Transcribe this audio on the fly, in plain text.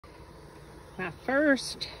my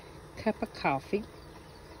first cup of coffee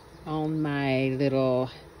on my little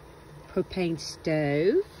propane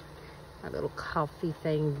stove. My little coffee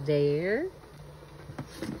thing there.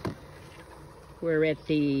 We're at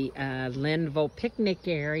the Linville picnic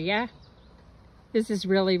area. This is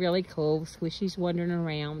really, really cool. Swishy's wandering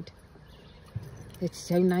around. It's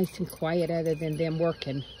so nice and quiet other than them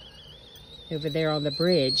working over there on the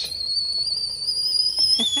bridge.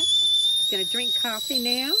 Gonna drink coffee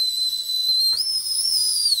now.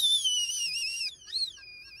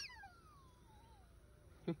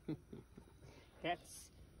 That's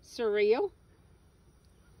surreal.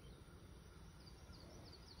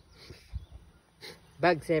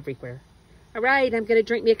 Bugs everywhere. All right, I'm gonna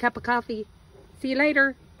drink me a cup of coffee. See you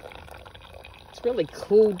later. It's really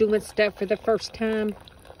cool doing stuff for the first time.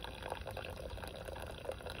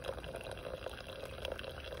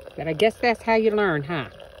 But I guess that's how you learn, huh?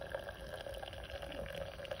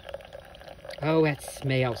 Oh, that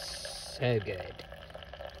smells so good.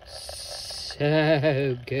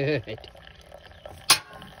 So good.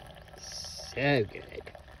 So good.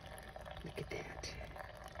 Look at that.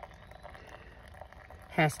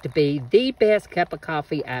 Has to be the best cup of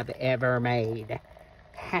coffee I've ever made.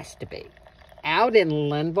 Has to be. Out in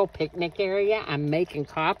Linville picnic area, I'm making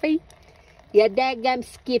coffee. Yeah, dadgum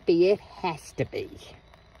Skippy, it has to be.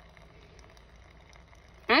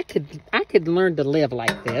 I could learn to live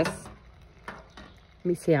like this. Let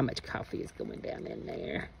me see how much coffee is going down in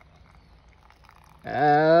there.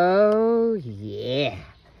 Oh, yeah.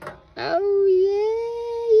 Oh,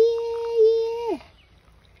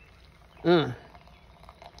 yeah.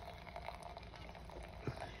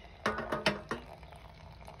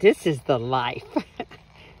 This is the life.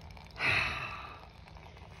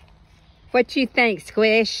 What you think,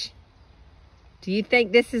 Squish? Do you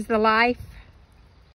think this is the life?